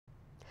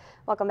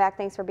Welcome back.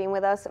 Thanks for being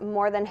with us.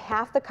 More than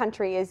half the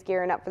country is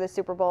gearing up for the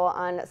Super Bowl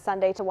on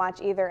Sunday to watch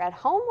either at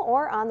home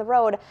or on the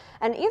road.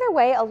 And either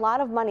way, a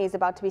lot of money is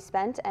about to be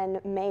spent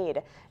and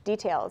made.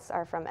 Details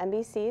are from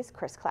NBC's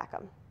Chris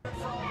Clackham.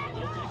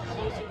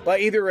 By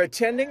either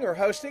attending or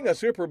hosting a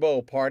Super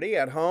Bowl party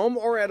at home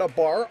or at a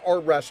bar or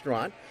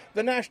restaurant,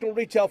 the National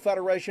Retail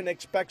Federation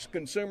expects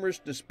consumers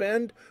to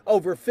spend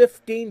over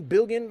 $15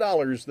 billion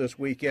this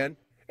weekend.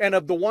 And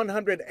of the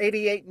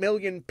 188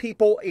 million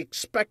people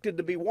expected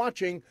to be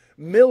watching,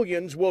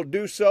 millions will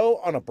do so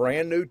on a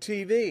brand new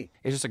TV.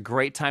 It's just a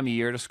great time of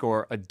year to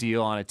score a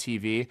deal on a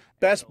TV.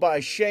 Best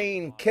Buy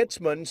Shane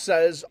Kitzman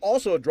says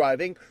also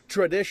driving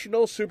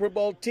traditional Super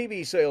Bowl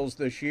TV sales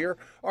this year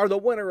are the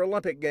Winter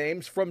Olympic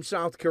Games from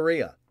South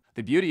Korea.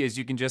 The beauty is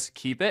you can just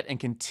keep it and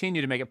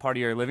continue to make it part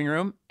of your living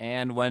room.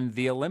 And when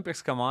the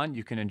Olympics come on,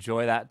 you can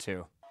enjoy that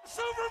too.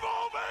 Super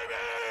Bowl,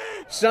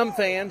 baby! Some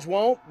fans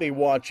won't be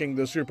watching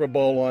the Super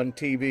Bowl on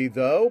TV,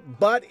 though,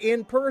 but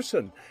in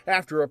person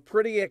after a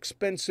pretty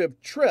expensive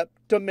trip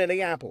to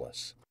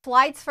Minneapolis.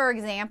 Flights, for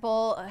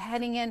example,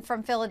 heading in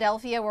from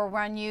Philadelphia will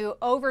run you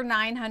over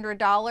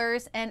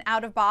 $900 and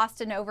out of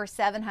Boston over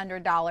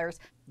 $700.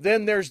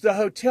 Then there's the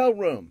hotel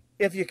room,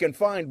 if you can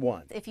find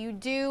one. If you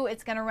do,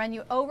 it's going to run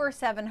you over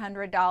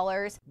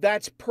 $700.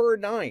 That's per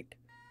night.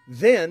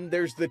 Then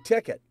there's the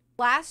ticket.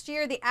 Last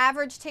year, the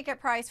average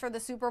ticket price for the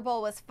Super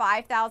Bowl was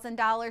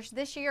 $5,000.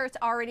 This year, it's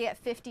already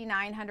at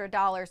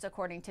 $5,900,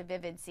 according to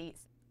Vivid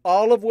Seats.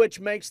 All of which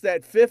makes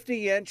that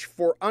 50-inch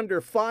for under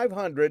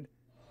 $500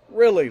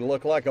 really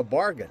look like a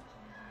bargain.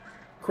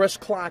 Chris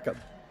Clackham,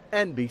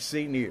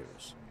 NBC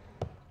News.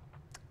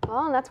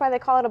 Well, and that's why they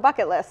call it a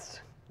bucket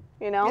list.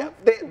 You know, Yeah,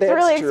 it's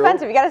really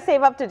expensive. You got to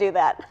save up to do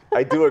that.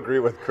 I do agree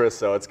with Chris,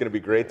 though. It's going to be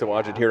great to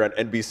watch it here on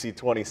NBC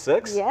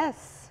 26.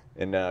 Yes.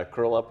 And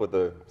curl up with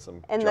some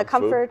in junk the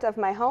comfort food. of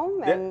my home.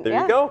 Yeah, And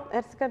there you go.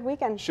 It's a good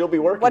weekend. She'll be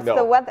working, What's though.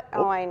 the weather?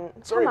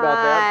 Sorry about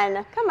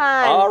that. Come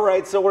on. All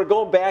right, so we're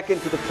going back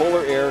into the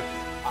polar air.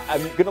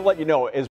 I'm going to let you know, as